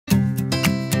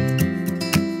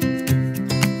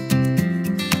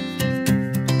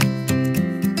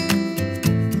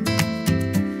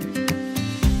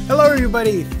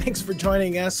everybody. Thanks for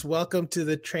joining us. Welcome to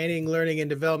the training, learning, and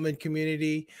development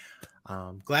community.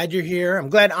 Glad you're here. I'm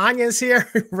glad Anja's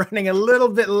here, running a little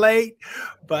bit late,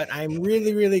 but I'm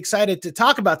really excited to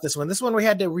talk about this one. This one we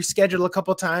had to reschedule a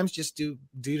couple times just due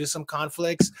to some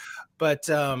conflicts, but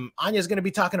Anja's going to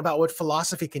be talking about what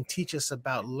philosophy can teach us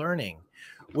about learning,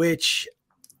 which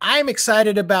I'm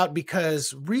excited about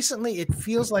because recently it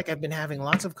feels like I've been having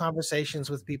lots of conversations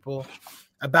with people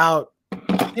about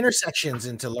intersections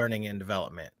into learning and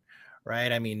development,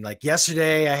 right? I mean, like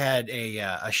yesterday I had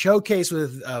a showcase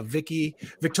with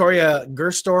Victoria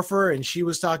Gerstorfer, and she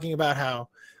was talking about how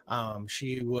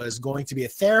she was going to be a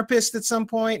therapist at some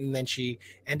point, and then she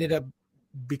ended up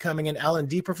becoming an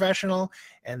L&D professional,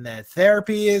 and that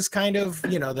therapy is kind of,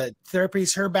 that therapy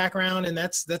is her background, and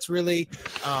that's really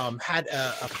had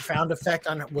a profound effect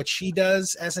on what she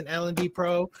does as an L&D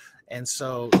pro. And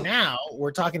so now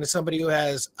we're talking to somebody who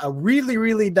has a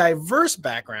really diverse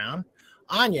background,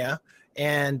 Anja,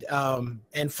 and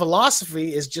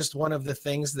philosophy is just one of the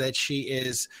things that she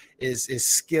is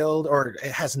skilled or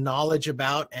has knowledge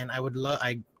about. And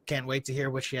I can't wait to hear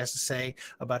what she has to say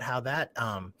about how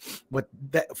what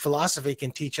that philosophy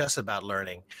can teach us about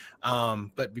learning.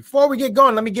 But before we get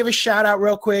going, let me give a shout out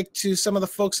real quick to some of the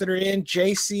folks that are in: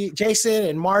 Jason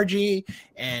and Margie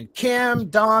and Kim,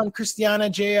 Don, Christiana,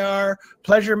 JR,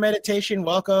 Pleasure Meditation,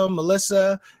 welcome,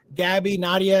 Melissa, Gabby,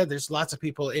 Nadia. There's lots of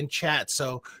people in chat,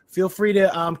 so feel free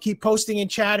to keep posting in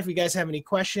chat if you guys have any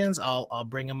questions. I'll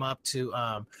bring them up to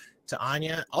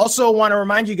Anja. Also want to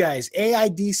remind you guys,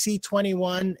 AIDC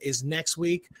 21 is next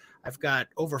week. I've got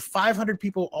over 500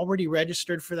 people already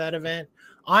registered for that event.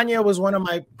 Anja was one of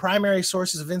my primary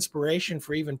sources of inspiration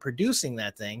for even producing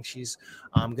that thing. She's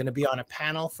going to be on a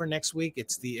panel for next week.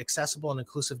 It's the Accessible and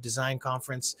Inclusive Design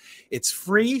Conference. It's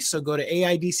free, so go to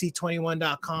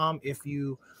AIDC21.com if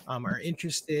you are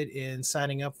interested in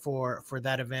signing up for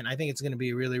that event. I think it's going to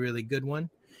be a really good one.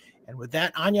 And with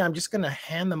that, Anja, I'm just going to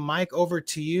hand the mic over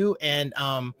to you, and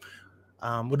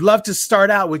would love to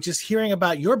start out with just hearing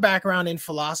about your background in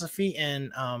philosophy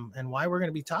and why we're going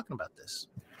to be talking about this.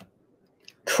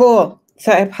 Cool.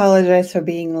 So I apologize for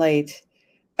being late.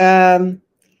 It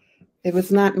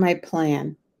was not my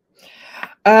plan.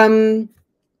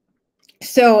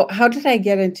 So how did I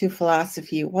get into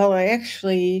philosophy? Well, I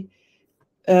actually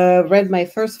read my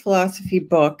first philosophy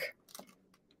book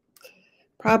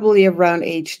probably around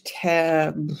age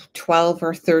 12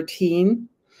 or 13.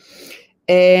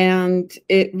 And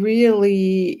it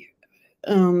really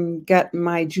got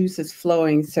my juices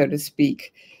flowing, so to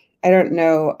speak. I don't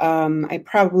know. I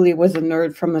probably was a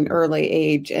nerd from an early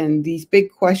age, and these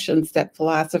big questions that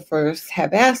philosophers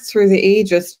have asked through the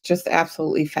ages just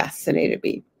absolutely fascinated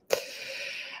me.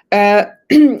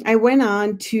 I went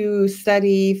on to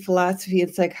study philosophy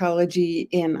and psychology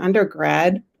in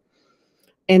undergrad,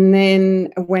 and then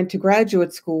went to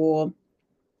graduate school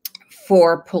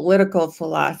for political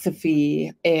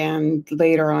philosophy and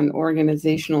later on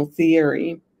organizational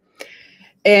theory.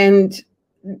 And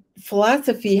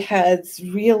philosophy has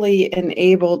really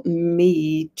enabled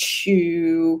me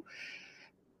to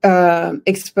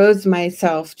expose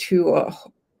myself to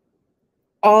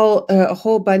a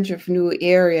whole bunch of new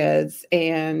areas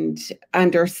and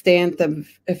understand them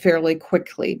fairly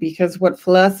quickly, because what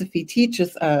philosophy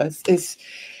teaches us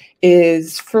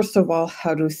is first of all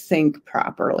how to think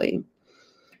properly.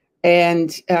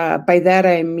 And by that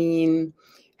I mean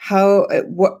how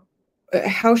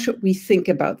should we think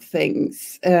about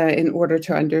things in order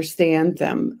to understand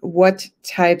them? What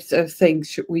types of things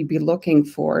should we be looking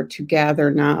for to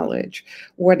gather knowledge?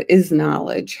 What is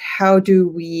knowledge? How do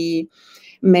we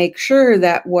make sure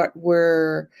that what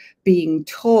we're being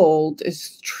told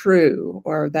is true,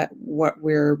 or that what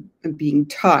we're being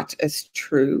taught is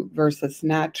true versus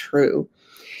not true?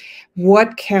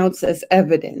 What counts as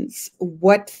evidence?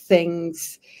 What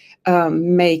things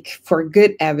make for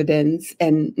good evidence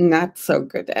and not so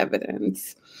good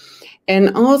evidence?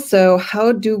 And also,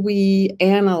 how do we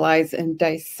analyze and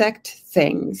dissect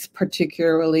things,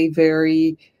 particularly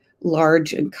very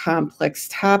large and complex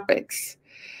topics?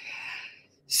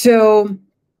 So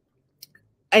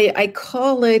I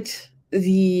call it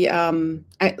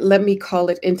let me call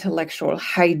it intellectual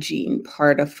hygiene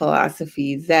part of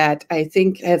philosophy that I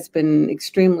think has been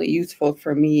extremely useful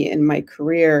for me in my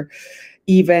career,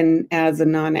 even as a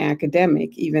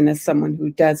non-academic, even as someone who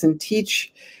doesn't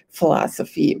teach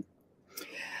philosophy.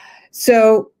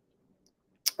 So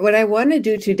what I want to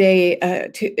do today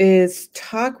is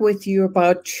talk with you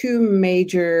about two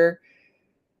major,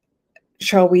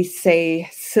 shall we say,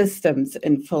 systems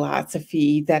in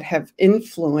philosophy that have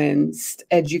influenced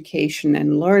education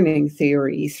and learning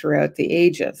theory throughout the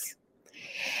ages.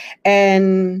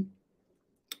 And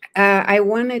I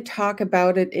want to talk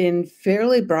about it in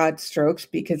fairly broad strokes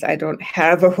because I don't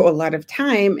have a whole lot of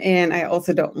time, and I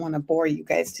also don't want to bore you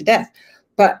guys to death.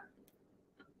 But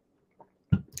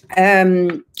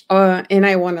and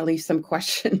I want to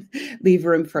leave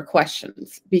room for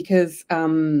questions because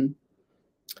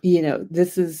you know,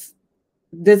 this is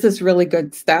really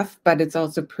good stuff, but it's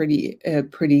also pretty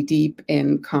deep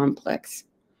and complex.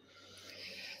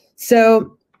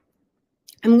 So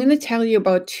I'm going to tell you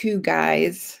about two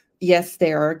guys. Yes,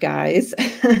 there are guys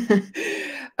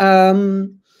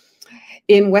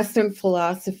in Western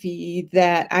philosophy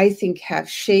that I think have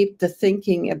shaped the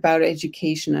thinking about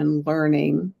education and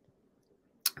learning.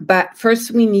 But first,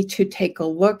 we need to take a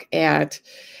look at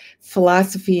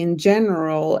philosophy in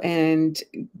general, and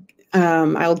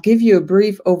I'll give you a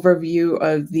brief overview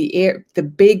of the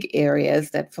big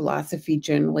areas that philosophy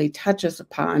generally touches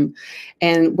upon.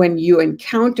 And when you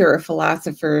encounter a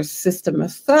philosopher's system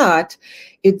of thought,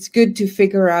 it's good to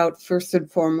figure out first and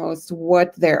foremost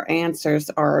what their answers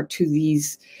are to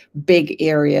these big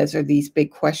areas or these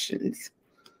big questions.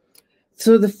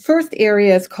 So the first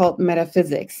area is called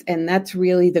metaphysics, and that's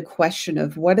really the question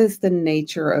of what is the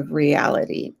nature of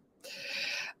reality.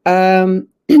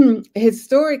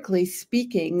 Historically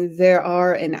speaking, there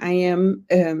are, and I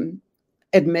am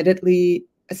admittedly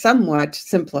somewhat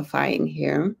simplifying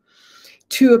here,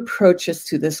 two approaches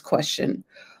to this question.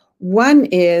 One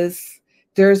is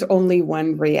there's only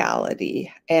one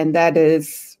reality, and that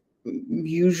is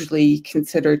usually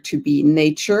considered to be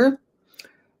nature.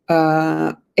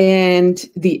 And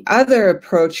the other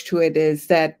approach to it is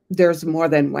that there's more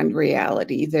than one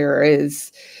reality. There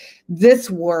is this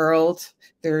world,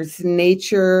 there's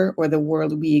nature or the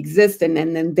world we exist in,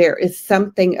 and then there is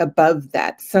something above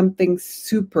that, something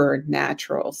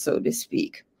supernatural, so to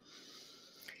speak.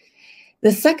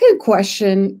 The second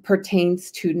question pertains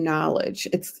to knowledge.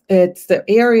 It's the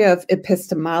area of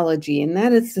epistemology, and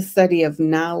that is the study of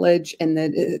knowledge and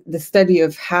the study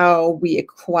of how we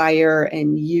acquire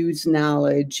and use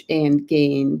knowledge and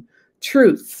gain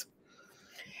truths.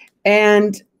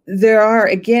 And there are,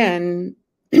 again,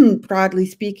 broadly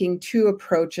speaking, two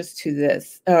approaches to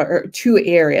this, or two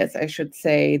areas, I should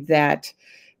say, that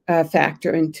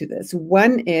factor into this.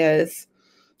 One is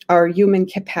our human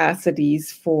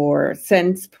capacities for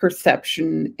sense,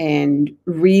 perception, and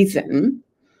reason.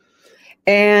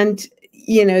 And,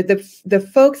 you know, the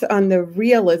folks on the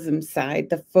realism side,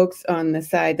 the folks on the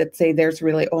side that say there's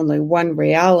really only one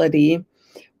reality,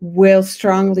 will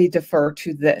strongly defer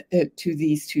to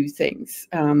these two things,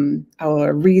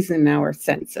 our reason, our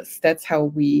senses. That's how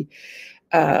we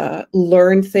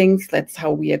learn things. That's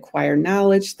how we acquire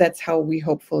knowledge. That's how we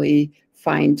hopefully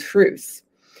find truths.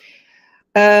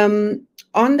 On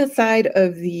the side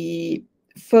of the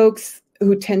folks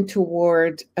who tend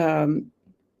toward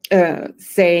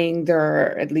saying there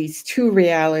are at least two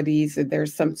realities, that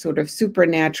there's some sort of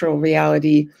supernatural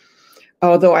reality,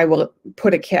 although I will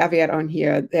put a caveat on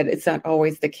here that it's not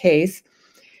always the case.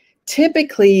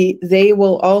 Typically, they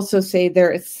will also say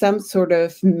there is some sort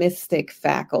of mystic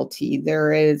faculty.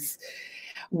 There is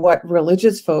what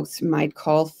religious folks might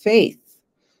call faith,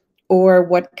 or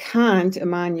what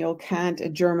Immanuel Kant, a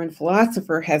German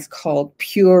philosopher, has called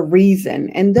pure reason.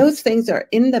 And those things are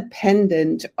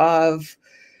independent of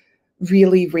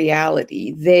really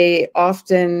reality. They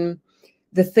often,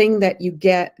 the thing that you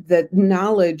get, the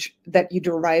knowledge that you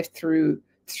derive through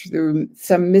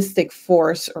some mystic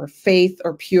force or faith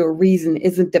or pure reason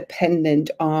isn't dependent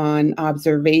on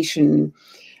observation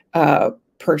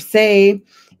per se.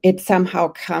 It somehow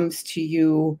comes to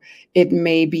you. It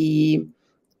may be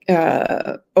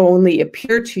only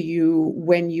appear to you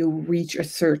when you reach a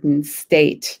certain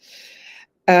state.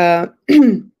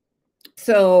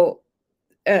 So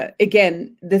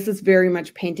again, this is very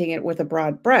much painting it with a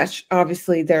broad brush.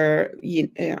 Obviously, there are you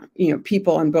know,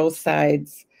 people on both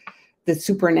sides, the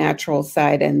supernatural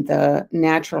side and the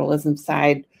naturalism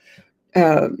side,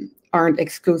 aren't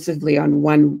exclusively on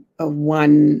one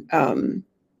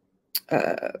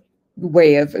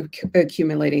way of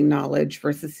accumulating knowledge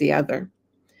versus the other.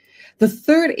 The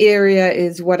third area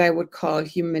is what I would call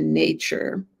human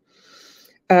nature.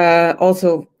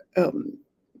 Also,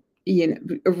 you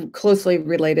know, closely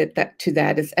related to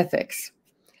that is ethics.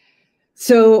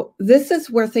 So this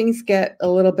is where things get a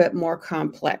little bit more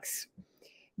complex.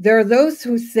 There are those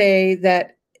who say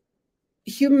that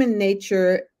human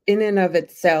nature in and of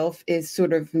itself is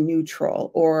sort of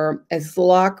neutral, or as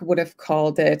Locke would have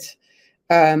called it,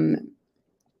 John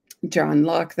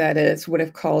Locke, that is, would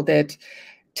have called it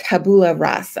tabula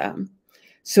rasa.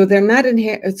 So we're not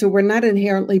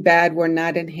inherently bad. We're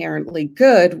not inherently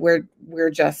good. We're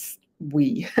just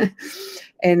we.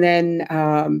 And then,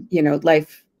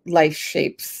 life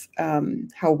shapes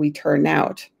how we turn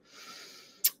out.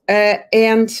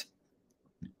 And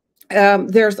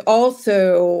there are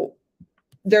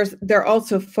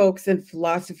also folks in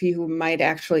philosophy who might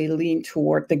actually lean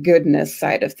toward the goodness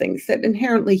side of things, that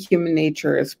inherently human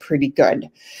nature is pretty good.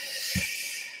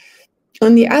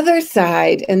 On the other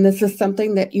side, and this is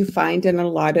something that you find in a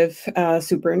lot of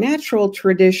supernatural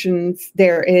traditions,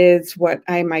 there is what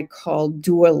I might call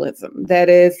dualism. That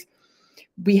is,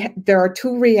 there are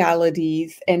two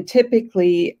realities, and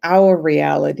typically our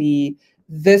reality,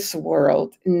 this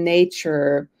world,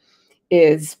 nature,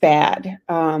 is bad.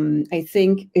 I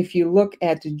think if you look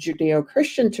at the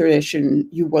Judeo-Christian tradition,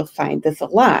 you will find this a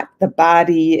lot. The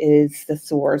body is the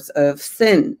source of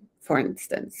sin, for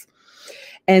instance.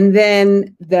 And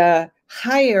then the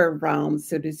higher realm,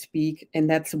 so to speak, and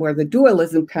that's where the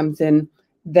dualism comes in,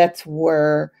 that's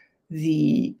where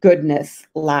the goodness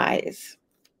lies.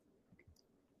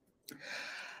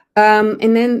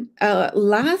 And then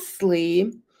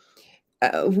lastly,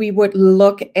 we would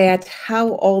look at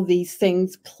how all these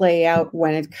things play out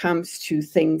when it comes to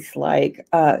things like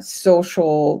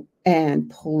social and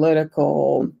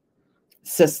political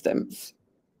systems.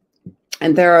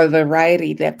 And there are a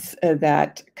variety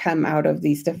that come out of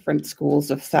these different schools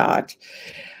of thought.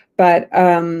 But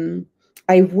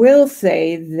I will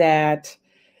say that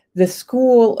the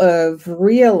school of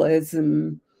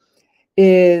realism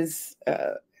is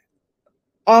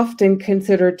often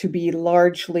considered to be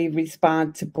largely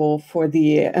responsible for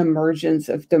the emergence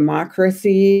of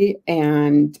democracy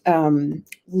and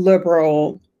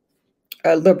liberal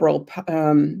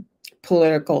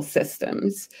political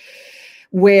systems,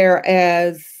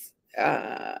 whereas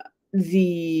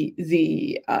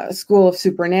the school of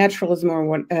supernaturalism, or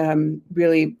what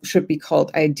really should be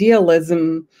called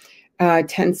idealism,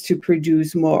 tends to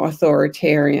produce more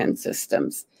authoritarian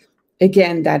systems.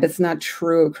 Again, that is not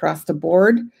true across the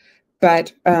board,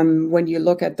 but when you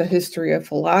look at the history of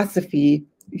philosophy,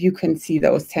 you can see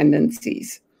those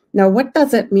tendencies. Now, what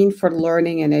does it mean for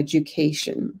learning and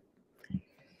education?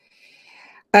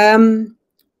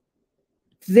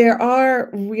 There are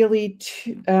really,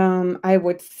 I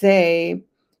would say,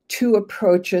 two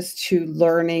approaches to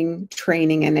learning,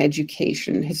 training, and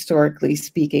education, historically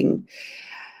speaking.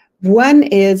 One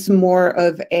is more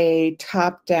of a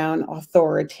top-down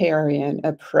authoritarian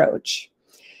approach.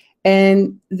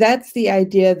 And that's the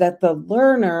idea that the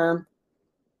learner,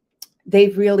 they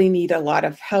really need a lot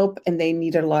of help and they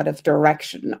need a lot of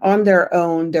direction. On their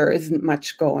own, there isn't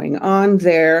much going on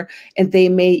there, and they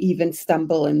may even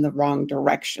stumble in the wrong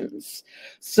directions.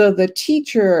 So the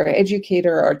teacher,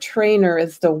 educator, or trainer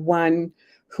is the one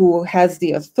who has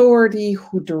the authority,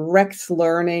 who directs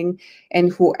learning,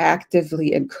 and who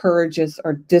actively encourages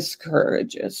or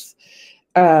discourages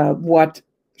what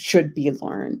should be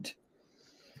learned.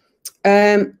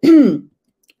 On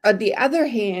the other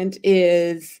hand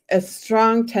is a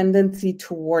strong tendency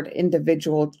toward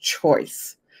individual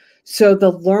choice. So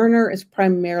the learner is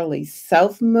primarily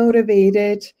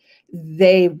self-motivated.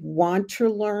 They want to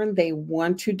learn, they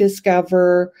want to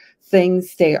discover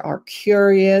things, they are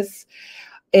curious.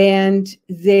 And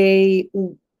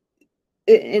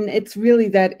it's really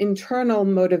that internal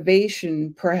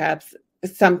motivation, perhaps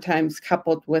sometimes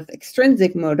coupled with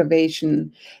extrinsic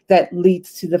motivation, that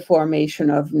leads to the formation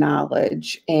of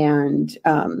knowledge and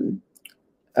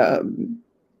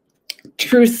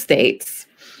truth states.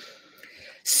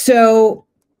 So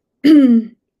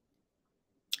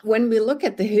when we look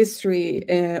at the history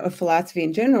of philosophy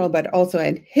in general, but also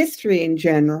in history in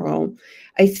general,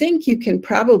 I think you can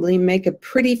probably make a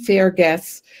pretty fair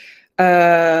guess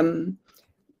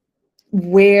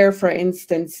where, for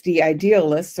instance, the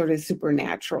idealists or the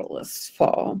supernaturalists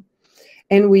fall.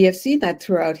 And we have seen that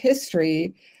throughout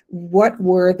history. What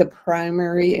were the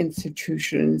primary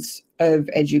institutions of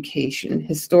education,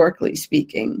 historically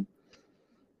speaking?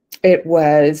 It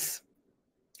was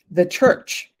the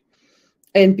church.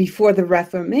 And before the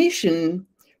Reformation,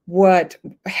 what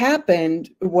happened,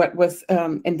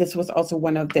 and this was also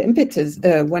one of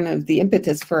the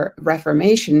impetus for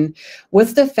Reformation,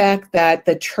 was the fact that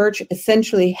the church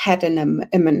essentially had a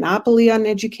monopoly on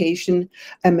education,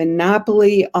 a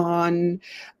monopoly on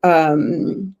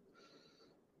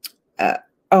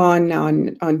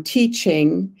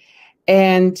teaching,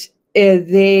 and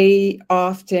they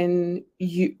often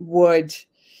would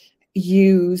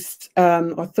used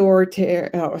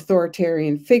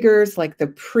authoritarian figures like the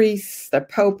priests, the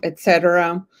Pope,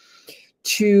 etc.,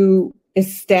 to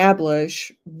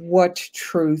establish what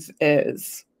truth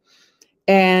is.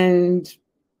 And,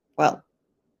 well,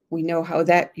 we know how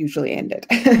that usually ended.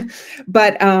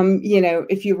 But,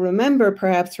 if you remember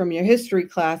perhaps from your history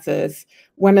classes,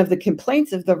 one of the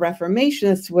complaints of the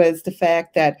Reformationists was the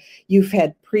fact that you've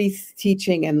had priests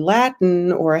teaching in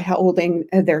Latin or holding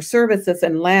their services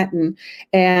in Latin,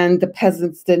 and the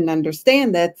peasants didn't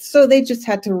understand that. So they just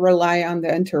had to rely on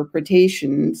the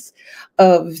interpretations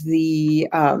of the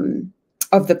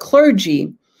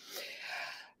clergy.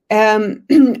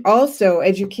 Also,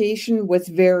 education was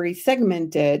very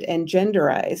segmented and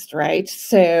genderized, right?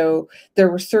 So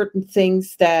there were certain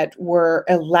things that were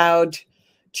allowed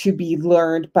to be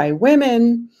learned by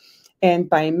women and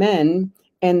by men,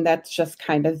 and that's just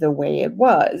kind of the way it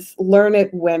was. Learned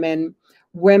women,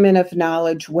 women of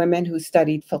knowledge, women who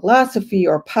studied philosophy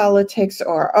or politics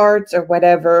or arts or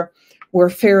whatever were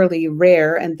fairly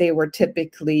rare, and they were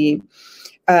typically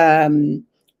in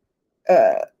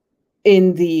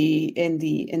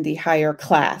the higher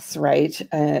class, right?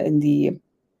 You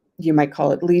might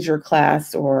call it leisure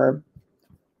class or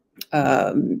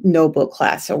noble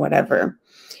class or whatever.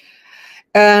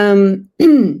 Now,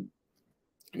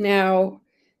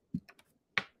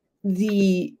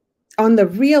 on the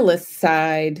realist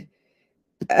side,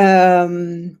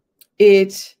 the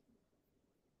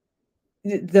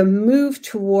move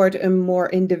toward a more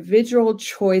individual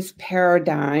choice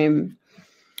paradigm,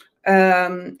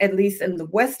 at least in the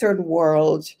Western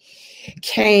world,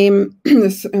 came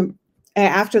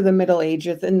after the Middle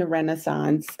Ages, in the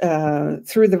Renaissance,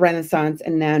 through the Renaissance.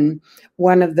 And then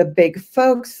one of the big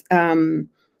folks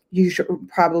you should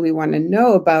probably want to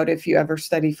know about if you ever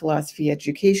study philosophy of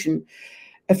education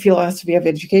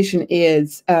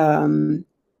is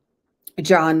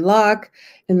John Locke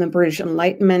in the British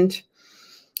Enlightenment.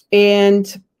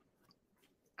 And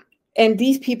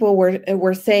these people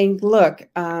were saying, look,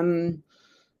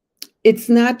 it's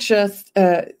not just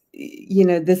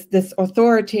this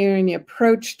authoritarian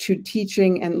approach to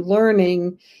teaching and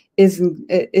learning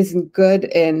isn't good,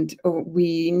 and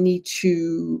we need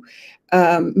to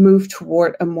move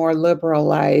toward a more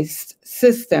liberalized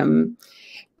system.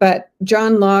 But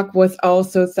John Locke was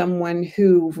also someone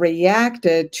who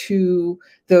reacted to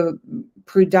the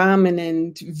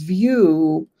predominant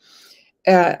view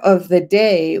of the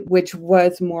day, which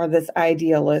was more this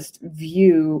idealist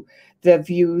view, the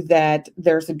view that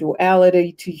there's a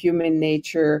duality to human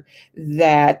nature,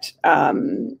 that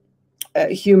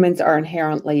humans are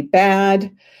inherently bad,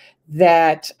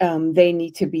 that they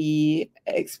need to be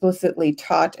explicitly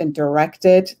taught and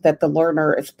directed, that the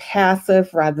learner is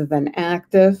passive rather than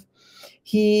active.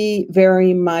 He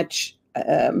very much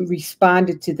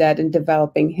responded to that in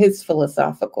developing his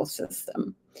philosophical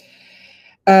system.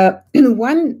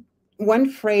 One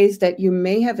phrase that you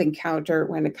may have encountered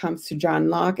when it comes to John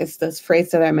Locke is this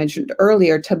phrase that I mentioned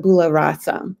earlier, tabula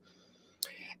rasa.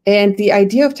 And the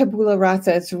idea of tabula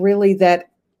rasa is really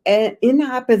that in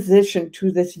opposition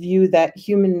to this view that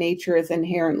human nature is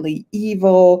inherently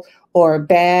evil or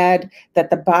bad, that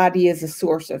the body is a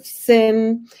source of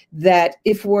sin, that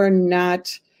if we're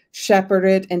not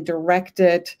shepherded and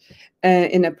directed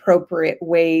in appropriate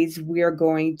ways, we're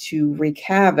going to wreak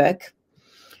havoc.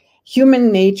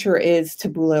 Human nature is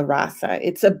tabula rasa.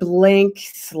 It's a blank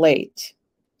slate.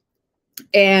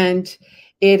 And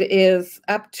it is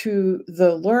up to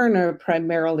the learner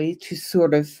primarily to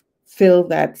sort of fill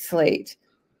that slate.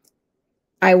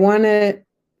 I want to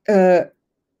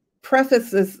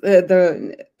preface this,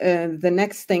 the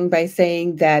next thing by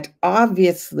saying that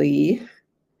obviously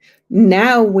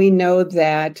now we know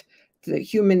that the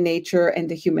human nature and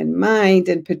the human mind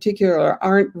in particular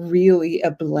aren't really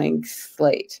a blank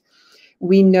slate.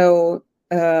 We know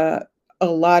a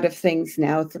lot of things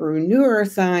now through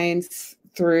neuroscience,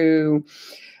 through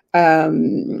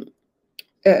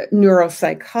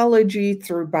neuropsychology,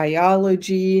 through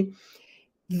biology.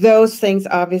 Those things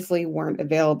obviously weren't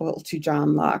available to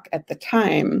John Locke at the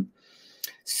time.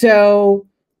 So,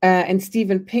 and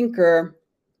Steven Pinker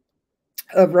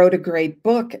wrote a great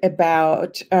book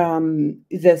about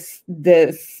this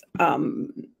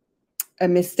a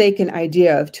mistaken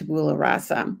idea of tabula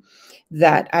rasa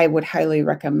that I would highly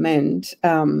recommend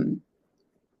to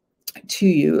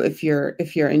you if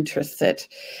you're interested.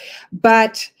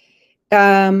 But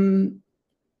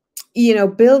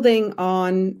building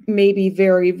on maybe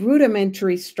very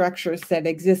rudimentary structures that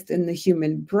exist in the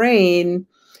human brain,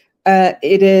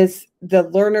 it is the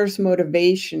learner's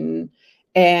motivation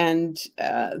and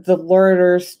the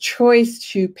learner's choice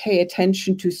to pay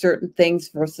attention to certain things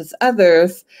versus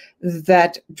others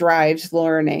that drives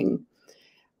learning,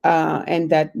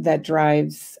 and that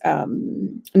drives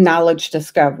knowledge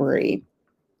discovery.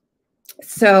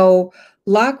 So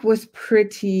Locke was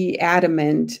pretty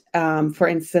adamant, for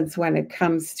instance, when it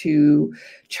comes to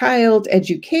child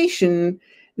education,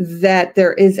 that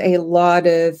there is a lot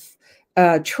of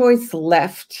choice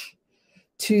left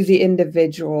to the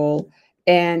individual,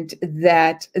 and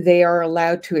that they are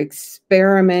allowed to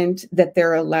experiment, that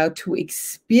they're allowed to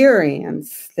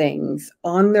experience things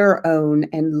on their own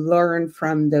and learn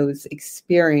from those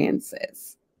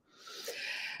experiences.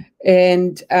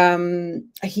 And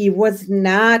he was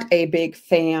not a big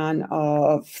fan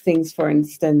of things, for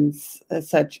instance,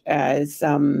 such as,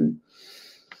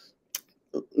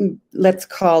 let's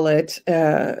call it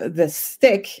the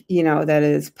stick, that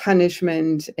is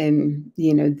punishment. And,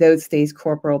 those days,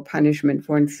 corporal punishment,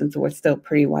 for instance, was still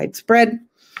pretty widespread.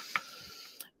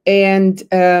 And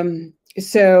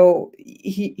so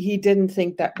he didn't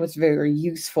think that was very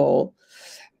useful.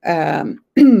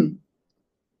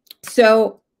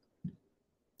 So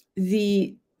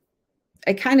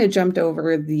I kind of jumped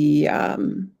over the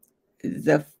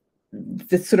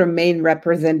sort of main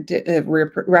representative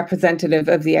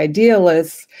of the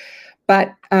idealists,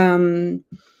 but to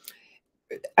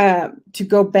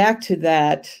go back to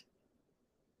that,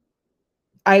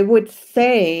 I would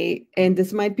say, and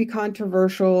this might be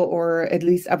controversial or at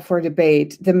least up for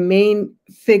debate, the main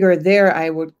figure there I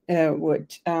would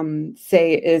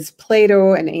say is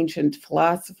Plato, an ancient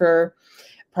philosopher,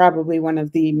 probably one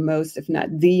of the most, if not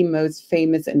the most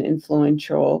famous and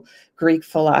influential Greek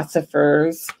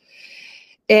philosophers.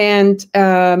 And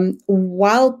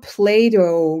while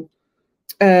Plato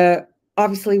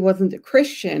obviously wasn't a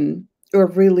Christian or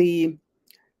really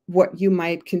what you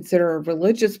might consider a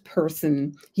religious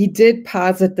person, he did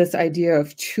posit this idea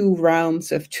of two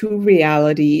realms, of two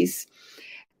realities.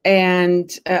 And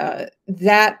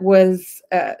that was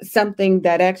something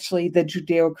that actually the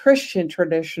Judeo-Christian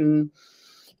tradition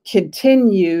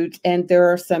continued. And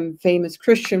there are some famous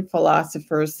Christian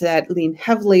philosophers that lean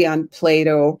heavily on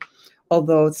Plato,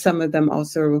 although some of them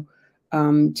also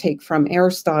take from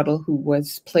Aristotle, who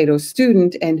was Plato's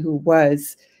student and who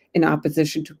was, in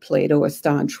opposition to Plato, a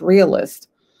staunch realist.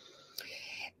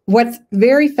 What's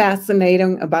very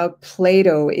fascinating about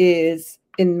Plato is,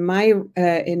 in my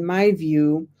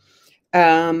view,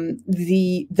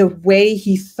 the way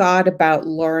he thought about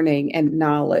learning and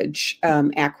knowledge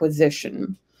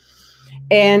acquisition.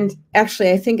 And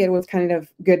actually, I think it was kind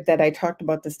of good that I talked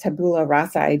about this tabula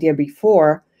rasa idea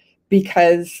before,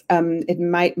 because it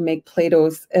might make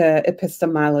Plato's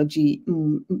epistemology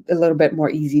a little bit more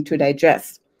easy to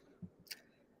digest.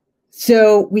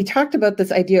 So we talked about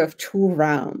this idea of two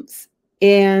realms,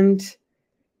 and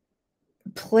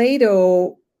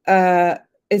Plato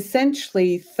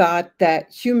essentially thought that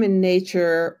human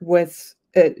nature was,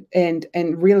 and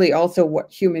really also what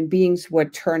human beings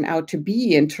would turn out to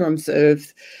be in terms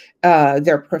of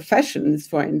their professions,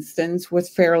 for instance, was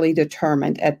fairly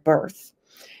determined at birth.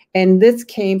 And this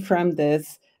came from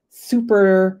this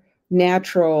supernatural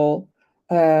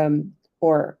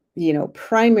or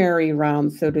primary realm,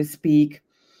 so to speak,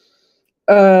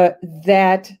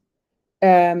 that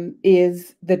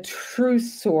is the true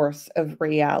source of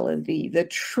reality, the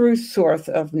true source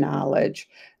of knowledge,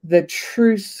 the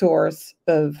true source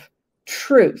of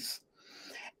truth.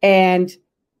 And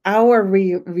our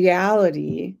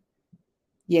reality,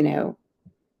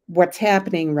 what's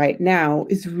happening right now,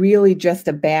 is really just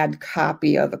a bad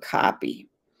copy of a copy.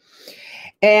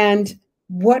 And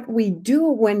what we do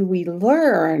when we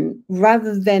learn,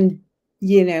 rather than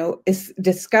is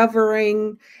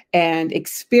discovering and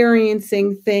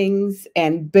experiencing things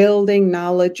and building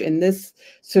knowledge in this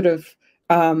sort of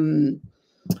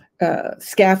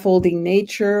scaffolding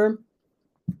nature,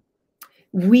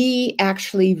 we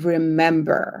actually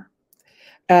remember.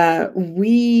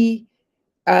 We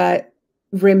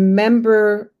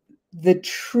remember the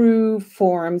true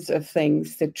forms of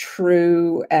things, the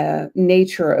true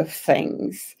nature of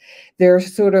things. They're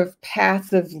sort of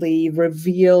passively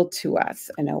revealed to us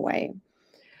in a way.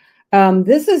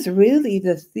 This is really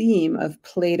the theme of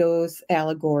Plato's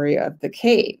allegory of the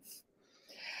cave.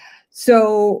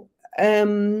 So,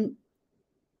 and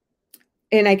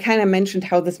I kind of mentioned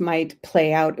how this might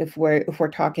play out if we're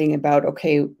talking about,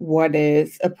 okay, what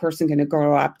is a person going to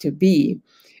grow up to be?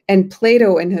 And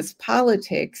Plato in his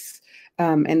Politics,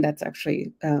 and that's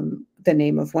actually the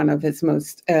name of one of his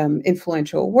most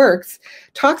influential works,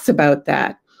 talks about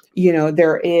that.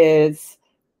 There is,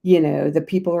 the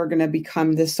people are going to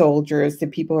become the soldiers, the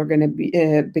people are going to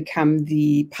become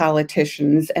the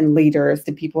politicians and leaders,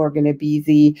 the people are going to be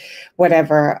the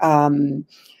whatever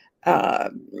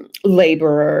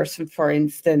laborers, for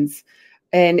instance.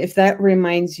 And if that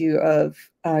reminds you of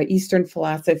Eastern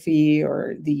philosophy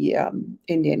or the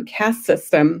Indian caste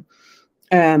system,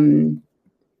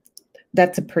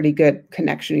 That's a pretty good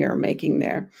connection you're making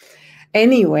there.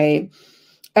 Anyway,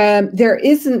 there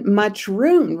isn't much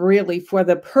room really for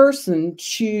the person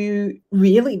to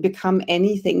really become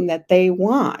anything that they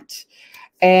want.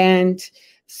 And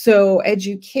so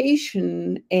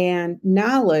education and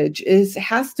knowledge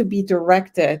has to be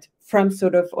directed from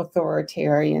sort of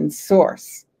authoritarian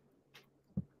source.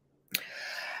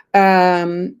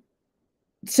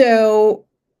 So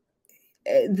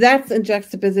that's in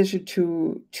juxtaposition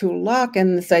to Locke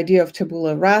and this idea of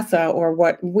tabula rasa, or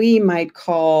what we might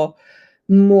call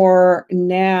more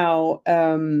now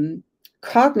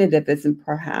cognitivism,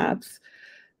 perhaps,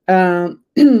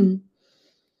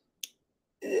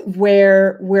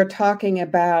 where we're talking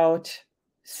about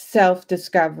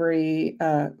self-discovery.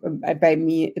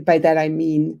 By that I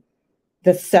mean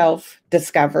the self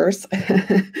discovers.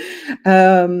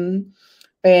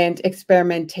 And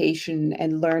experimentation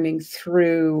and learning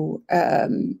through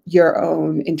your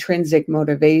own intrinsic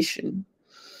motivation.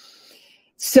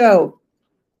 So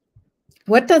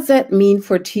what does that mean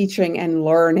for teaching and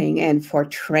learning and for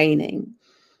training?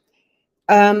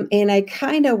 And I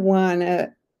kind of want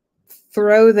to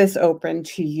throw this open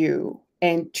to you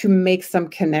and to make some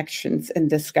connections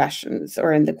and discussions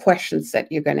or in the questions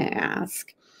that you're going to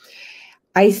ask.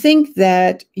 I think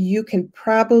that you can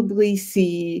probably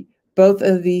see both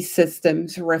of these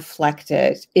systems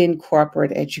reflected in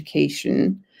corporate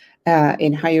education,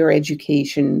 in higher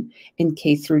education, in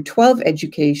K through 12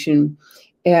 education,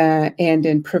 and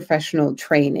in professional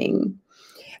training.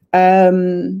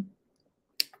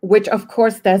 Which of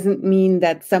course doesn't mean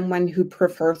that someone who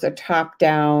prefers a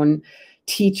top-down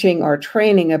teaching or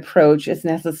training approach is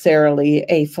necessarily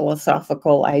a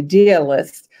philosophical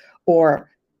idealist, or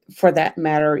for that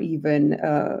matter, even,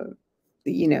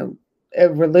 a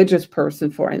religious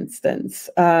person, for instance,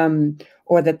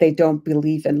 or that they don't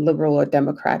believe in liberal or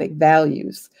democratic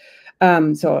values.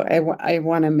 So I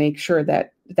want to make sure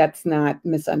that that's not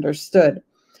misunderstood.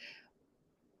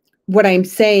 What I'm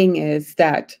saying is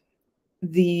that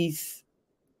these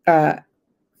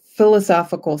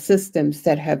philosophical systems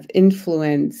that have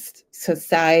influenced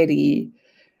society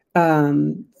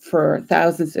for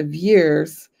thousands of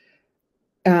years,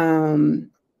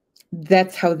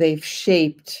 that's how they've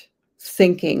shaped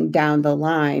thinking down the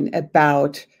line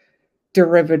about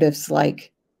derivatives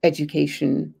like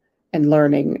education and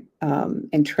learning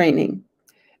and training,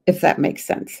 if that makes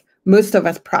sense. Most of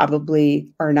us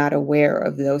probably are not aware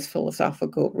of those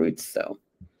philosophical roots, though.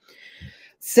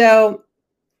 So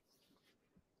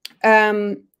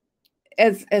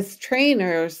as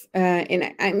trainers,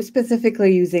 and I'm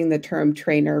specifically using the term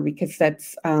trainer because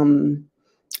that's,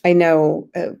 I know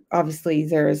obviously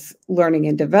there's learning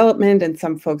and development, and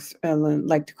some folks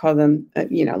like to call them,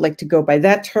 like to go by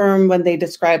that term when they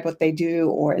describe what they do,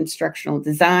 or instructional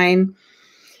design.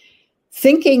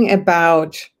 Thinking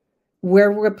about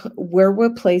where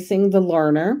we're placing the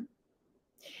learner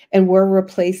and where we're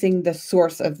placing the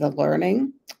source of the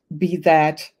learning, be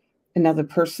that another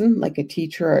person like a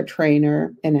teacher, a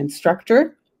trainer, an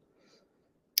instructor,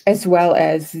 as well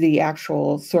as the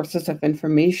actual sources of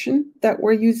information that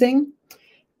we're using.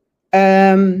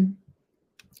 That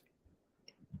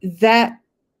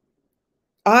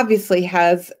obviously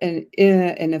has an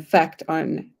effect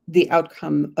on the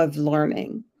outcome of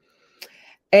learning.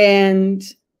 And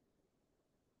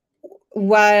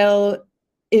while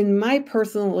in my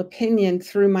personal opinion,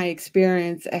 through my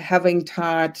experience having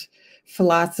taught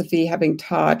philosophy, having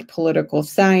taught political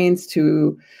science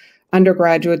to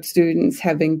undergraduate students,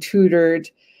 having tutored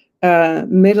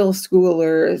middle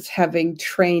schoolers, having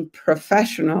trained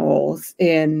professionals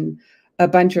in a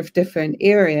bunch of different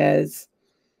areas,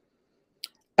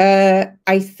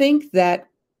 I think that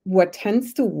what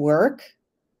tends to work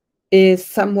is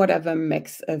somewhat of a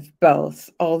mix of both,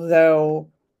 although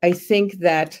I think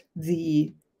that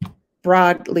the,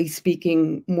 broadly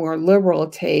speaking, more liberal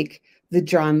take, the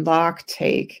John Locke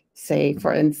take, say,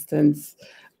 for instance,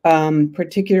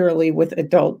 particularly with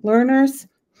adult learners,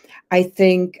 I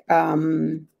think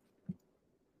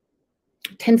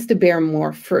tends to bear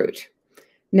more fruit.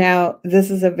 Now,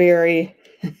 this is a very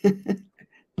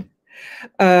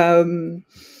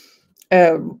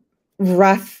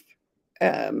rough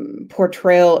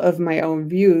portrayal of my own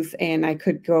views, and I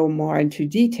could go more into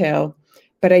detail,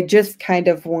 but I just kind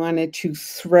of wanted to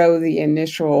throw the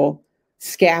initial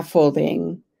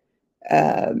scaffolding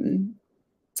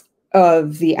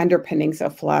of the underpinnings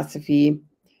of philosophy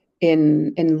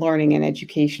in learning and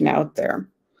education out there.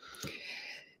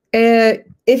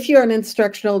 If you're an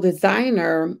instructional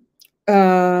designer,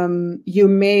 you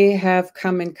may have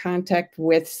come in contact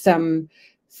with some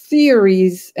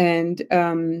theories and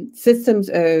systems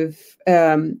of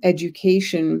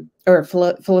education, or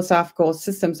philosophical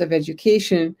systems of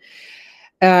education,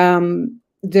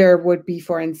 there would be,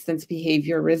 for instance,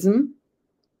 behaviorism.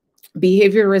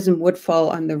 Behaviorism would fall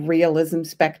on the realism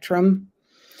spectrum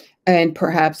and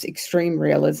perhaps extreme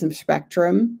realism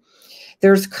spectrum.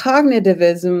 There's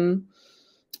cognitivism,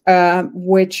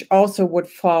 which also would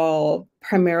fall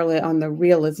primarily on the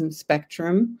realism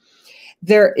spectrum.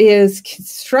 There is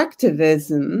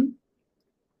constructivism,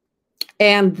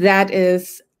 and that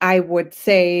is, I would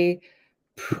say,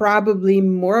 probably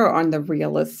more on the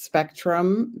realist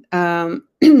spectrum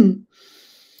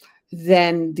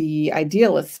than the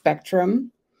idealist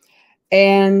spectrum.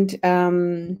 And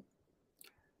let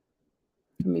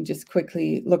me just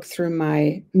quickly look through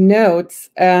my notes.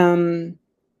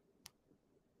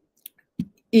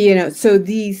 So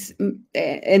these,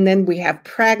 and then we have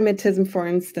pragmatism, for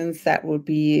instance. That would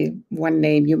be one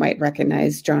name you might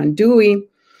recognize, John Dewey.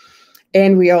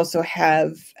 And we also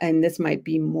have, and this might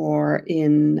be more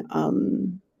in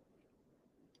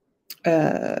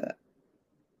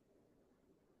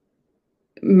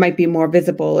might be more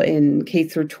visible in K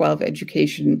through 12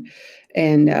 education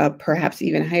and perhaps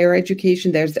even higher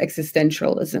education. There's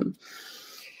existentialism.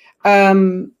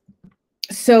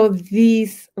 So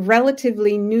these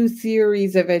relatively new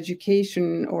theories of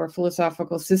education, or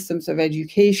philosophical systems of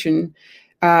education,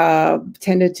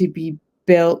 tended to be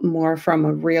built more from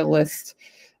a realist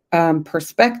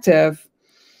perspective.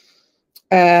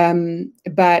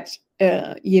 But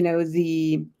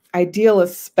the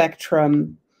idealist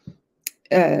spectrum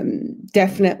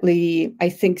definitely, I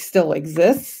think, still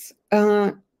exists,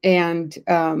 and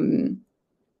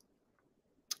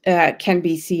can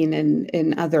be seen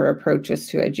in other approaches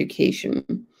to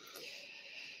education.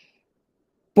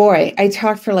 Boy, I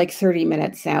talked for like 30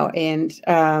 minutes now, and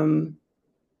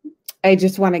I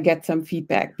just want to get some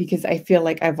feedback, because I feel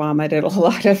like I vomited a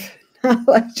lot of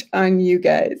knowledge on you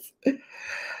guys.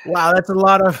 Wow, that's a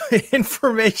lot of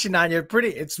information on you.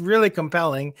 It's really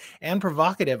compelling and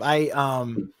provocative. There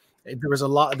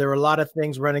were a lot of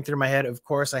things running through my head. Of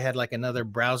course, I had like another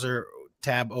browser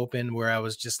tab open where I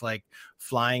was just like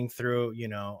flying through,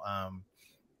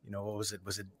 what was it?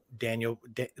 Was it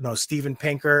Steven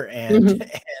Pinker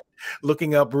and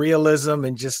looking up realism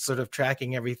and just sort of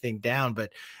tracking everything down.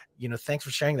 But thanks for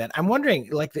sharing that. I'm wondering,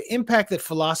 like, the impact that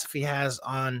philosophy has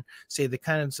on, say, the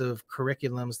kinds of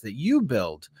curriculums that you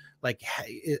build. Like,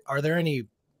 are there any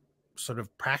sort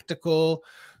of practical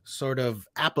sort of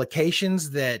applications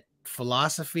that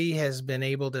philosophy has been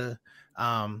able to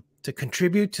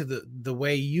contribute to the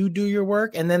way you do your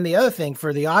work? And then the other thing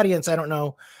for the audience, I don't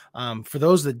know, for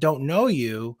those that don't know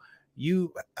you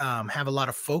have a lot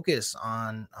of focus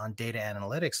on data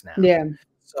analytics now. Yeah.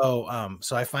 So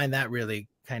I find that really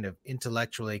kind of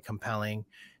intellectually compelling,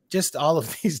 just all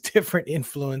of these different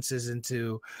influences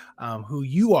into who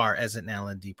you are as an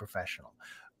L&D professional.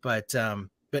 But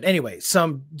anyway,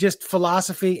 some just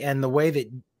philosophy and the way that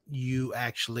you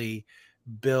actually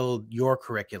build your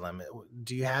curriculum.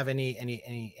 Do you have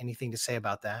anything to say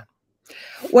about that?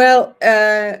 Well,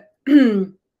 let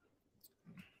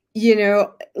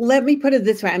me put it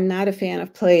this way. I'm not a fan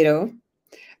of Plato.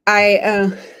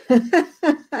 My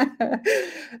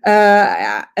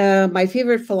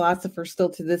favorite philosopher still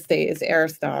to this day is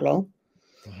Aristotle,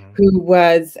 who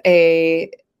was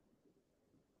a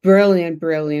brilliant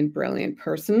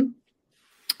person,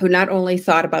 who not only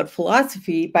thought about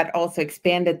philosophy, but also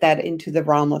expanded that into the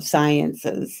realm of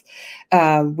sciences,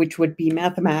 which would be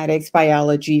mathematics,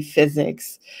 biology,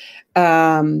 physics.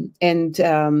 And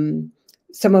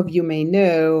some of you may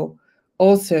know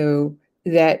also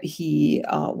that he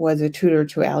was a tutor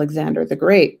to Alexander the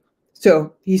Great.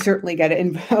 So he certainly got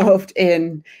involved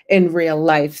in real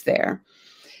life there.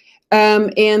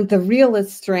 And the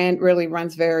realist strand really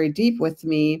runs very deep with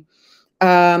me.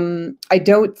 I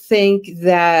don't think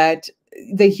that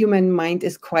the human mind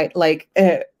is quite like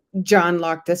John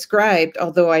Locke described,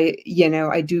 although I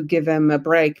do give him a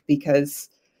break, because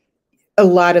a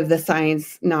lot of the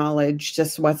science knowledge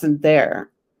just wasn't there.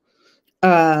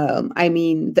 I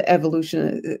mean, the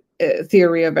evolution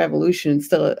theory of evolution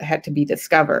still had to be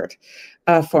discovered,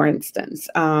 for instance.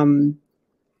 I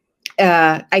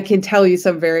can tell you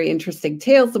some very interesting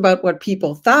tales about what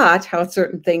people thought, how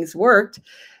certain things worked.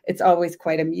 It's always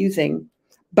quite amusing.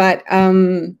 But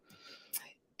I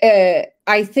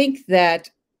think that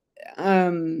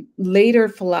later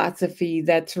philosophy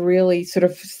that's really sort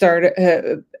of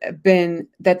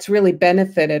that's really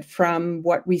benefited from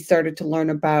what we started to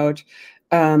learn about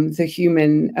the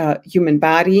human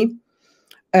body,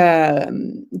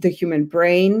 the human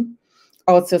brain,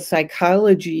 also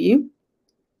psychology,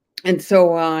 and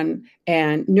so on.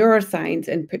 And neuroscience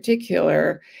in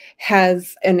particular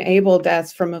has enabled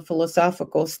us from a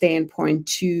philosophical standpoint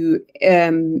to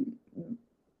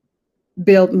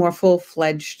build more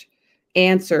full-fledged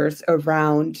answers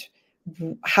around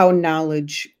how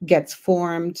knowledge gets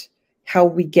formed, how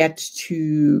we get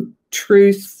to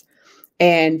truth,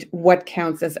 and what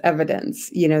counts as evidence,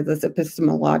 those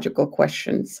epistemological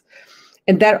questions.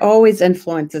 And that always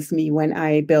influences me when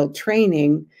I build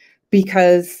training,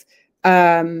 because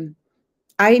I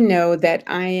know that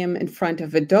I am in front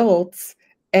of adults,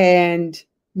 and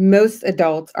most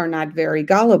adults are not very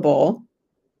gullible.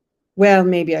 Well,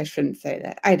 maybe I shouldn't say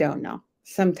that. I don't know.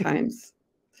 Sometimes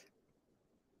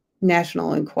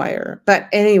National Enquirer. But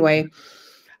anyway,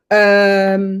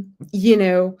 and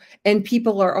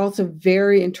people are also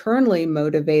very internally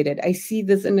motivated. I see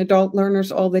this in adult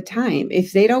learners all the time.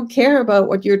 If they don't care about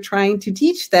what you're trying to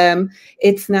teach them,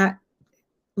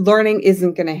 learning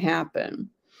isn't going to happen.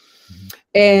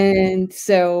 And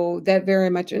so that very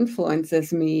much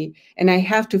influences me. And I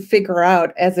have to figure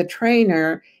out as a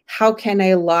trainer, how can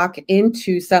I lock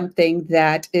into something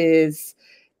that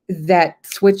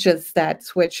switches that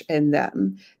switch in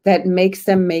them, that makes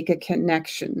them make a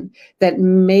connection, that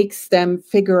makes them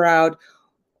figure out,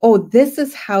 oh, this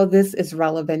is how this is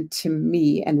relevant to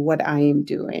me and what I am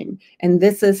doing. And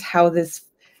this is how this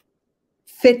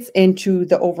fits into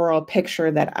the overall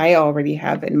picture that I already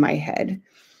have in my head.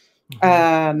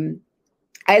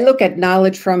 I look at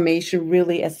knowledge formation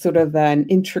really as sort of an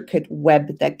intricate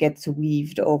web that gets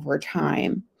weaved over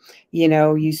time.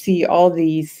 You see all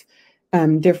these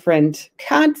different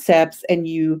concepts, and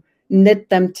you knit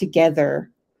them together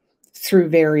through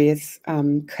various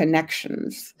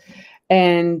connections.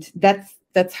 And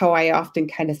that's how I often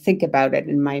kind of think about it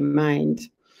in my mind.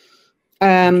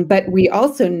 But we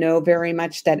also know very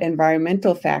much that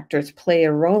environmental factors play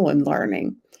a role in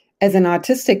learning. As an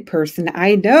autistic person,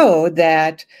 I know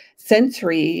that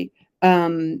sensory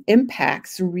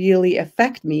impacts really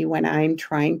affect me when I'm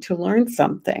trying to learn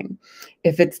something.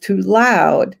 If it's too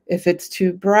loud, if it's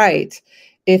too bright,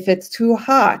 if it's too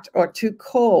hot or too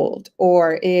cold,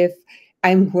 or if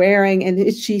I'm wearing an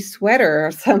itchy sweater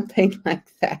or something like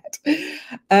that.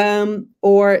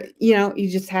 Or, you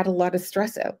just had a lot of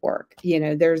stress at work.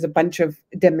 There's a bunch of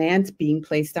demands being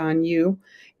placed on you,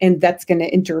 and that's going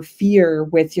to interfere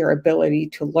with your ability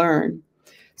to learn.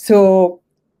 So,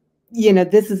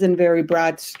 this is in very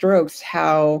broad strokes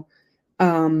how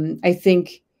I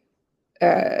think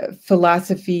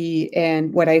philosophy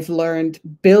and what I've learned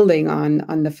building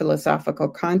on the philosophical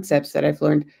concepts that I've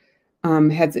learned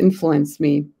has influenced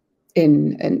me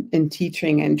in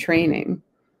teaching and training.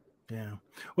 Yeah.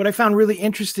 What I found really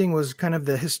interesting was kind of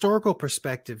the historical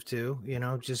perspective too,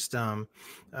 just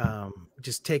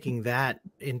taking that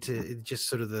into just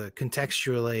sort of the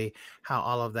contextually how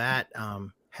all of that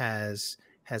has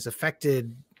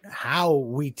affected how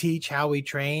we teach, how we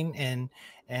train,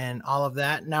 and all of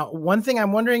that. Now, one thing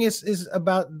I'm wondering is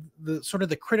about the sort of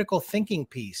the critical thinking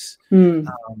piece and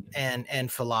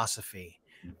philosophy.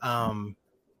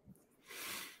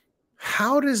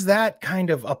 How does that kind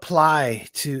of apply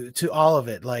to all of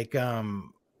it? Like,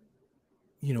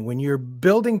 when you're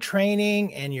building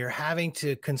training and you're having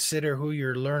to consider who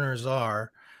your learners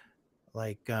are,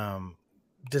 like,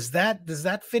 does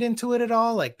that fit into it at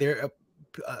all? Like,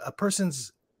 a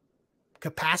person's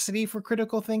capacity for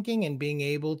critical thinking and being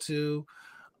able to,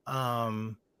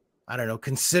 I don't know,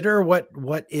 consider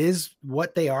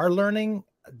what they are learning.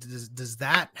 Does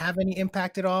that have any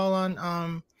impact at all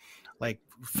on, like,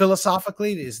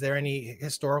 philosophically? Is there any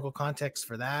historical context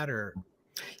for that, or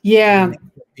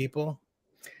people?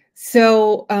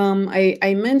 So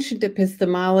I mentioned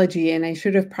epistemology, and I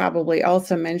should have probably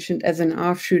also mentioned as an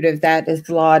offshoot of that is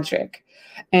logic.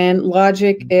 And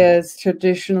logic is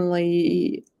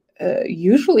traditionally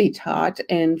usually taught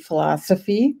in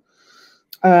philosophy.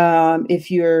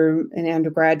 If you're an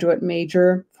undergraduate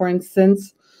major, for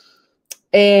instance.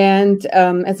 And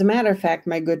as a matter of fact,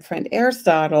 my good friend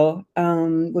Aristotle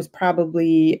was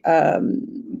probably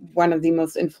one of the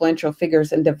most influential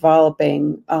figures in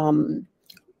developing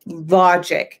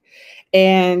logic.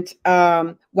 And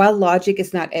while logic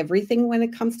is not everything when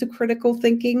it comes to critical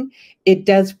thinking, it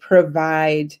does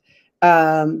provide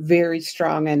very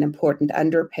strong and important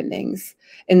underpinnings.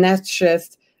 And that's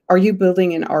just, are you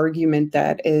building an argument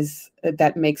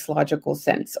that makes logical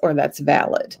sense or that's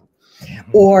valid?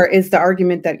 Or is the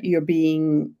argument that you're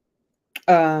being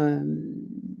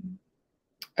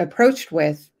approached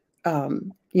with,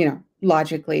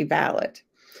 logically valid?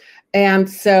 And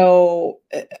so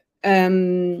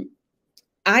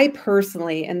I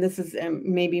personally, and this is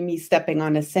maybe me stepping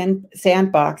on a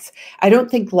sandbox, I don't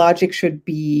think logic should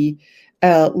be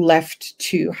left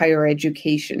to higher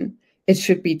education. It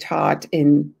should be taught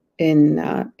in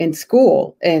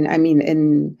school, and I mean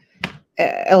in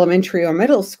elementary or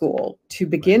middle school to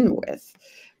begin with,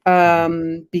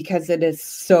 because it is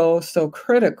so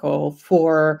critical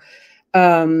for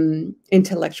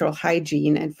intellectual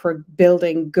hygiene and for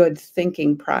building good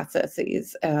thinking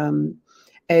processes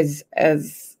as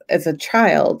a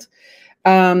child.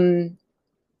 But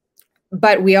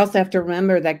we also have to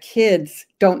remember that kids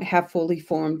don't have fully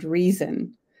formed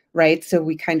reason, right? So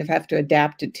we kind of have to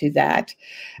adapt it to that.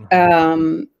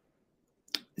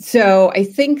 So I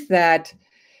think that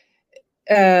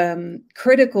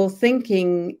critical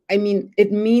thinking, I mean,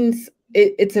 it means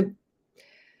it's a,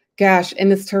 gosh, and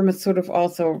this term is sort of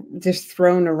also just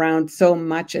thrown around so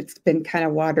much. It's been kind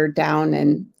of watered down,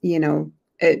 and, you know,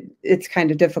 it's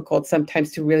kind of difficult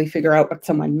sometimes to really figure out what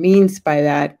someone means by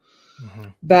that.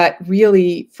 But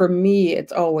really, for me,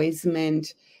 it's always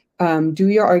meant, do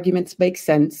your arguments make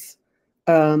sense?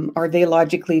 Are they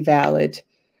logically valid?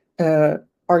 Are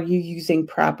you using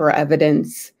proper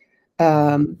evidence?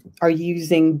 Are you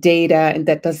using data? And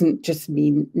that doesn't just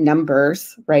mean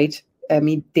numbers, right? I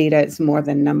mean, data is more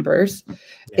than numbers.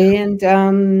 Yeah.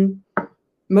 And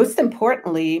most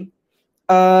importantly,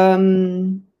 are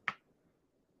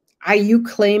you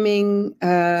claiming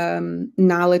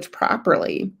knowledge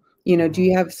properly? You know, do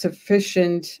you have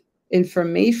sufficient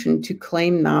information to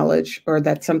claim knowledge or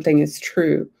that something is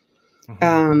true?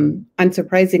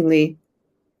 Unsurprisingly,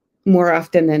 more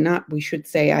often than not, we should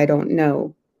say, I don't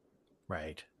know.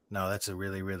 Right. No, that's a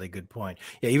really, really good point.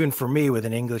 Yeah, even for me with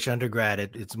an English undergrad,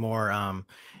 it's more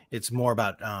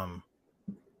about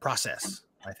process,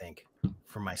 I think,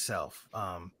 for myself.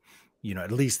 You know,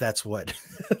 at least that's what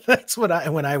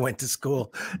when I went to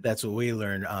school, that's what we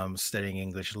learned studying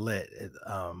English lit.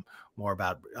 More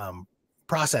about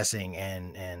processing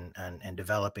and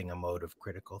developing a mode of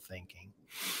critical thinking.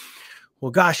 Well,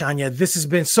 gosh, Anja, this has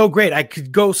been so great. I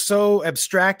could go so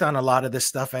abstract on a lot of this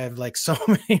stuff. I have like so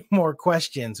many more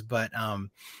questions, but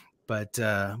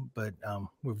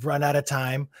we've run out of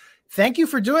time. Thank you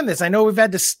for doing this. I know we've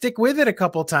had to stick with it a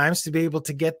couple of times to be able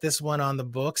to get this one on the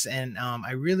books. And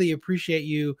I really appreciate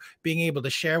you being able to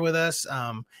share with us.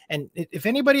 And if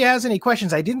anybody has any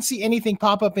questions, I didn't see anything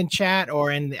pop up in chat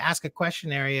or in the ask a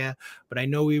question area, but I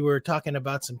know we were talking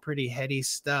about some pretty heady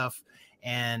stuff.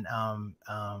 And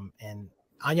Anja,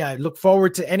 I look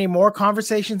forward to any more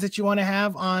conversations that you want to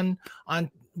have on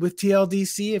with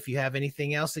TLDC. If you have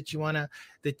anything else that you want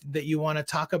to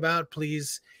talk about,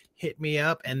 please hit me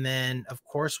up. And then, of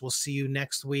course, we'll see you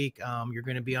next week. You're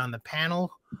going to be on the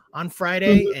panel on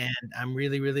Friday, and I'm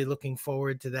really, really looking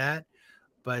forward to that.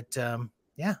 But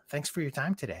yeah, thanks for your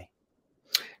time today.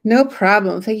 No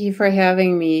problem. Thank you for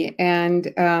having me.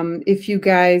 And if you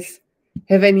guys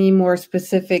have any more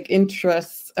specific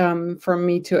interests for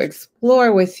me to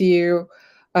explore with you,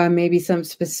 maybe some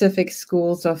specific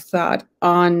schools of thought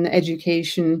on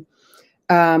education,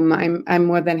 I'm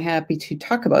more than happy to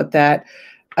talk about that.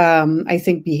 I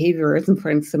think behaviorism, for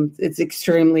instance, it's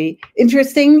extremely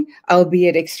interesting,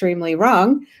 albeit extremely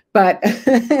wrong. But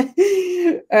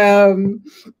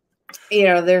you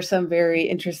know, there's some very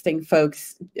interesting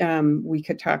folks we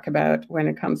could talk about when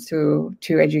it comes to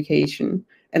education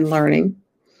and learning.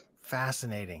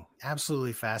 Fascinating.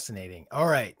 Absolutely fascinating. All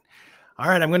right.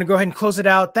 I'm going to go ahead and close it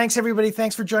out. Thanks, everybody.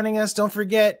 Thanks for joining us. Don't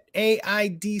forget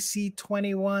AIDC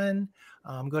 21.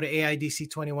 Go to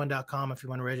AIDC21.com if you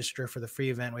want to register for the free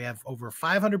event. We have over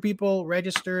 500 people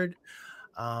registered.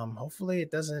 Hopefully it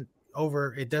doesn't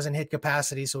hit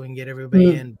capacity so we can get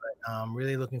everybody in, but I'm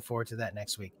really looking forward to that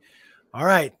next week. All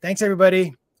right. Thanks,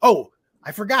 everybody. Oh,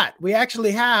 I forgot. We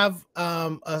actually have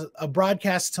a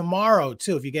broadcast tomorrow,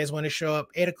 too. If you guys want to show up,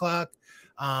 8 o'clock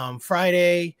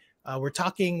Friday. We're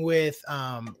talking with,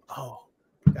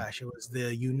 it was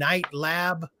the Unite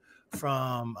Lab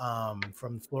from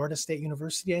Florida State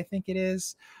University, I think it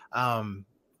is.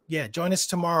 Yeah, join us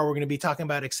tomorrow. We're going to be talking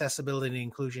about accessibility and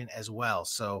inclusion as well.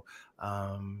 So,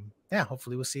 yeah,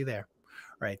 hopefully we'll see you there.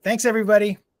 All right. Thanks,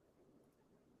 everybody.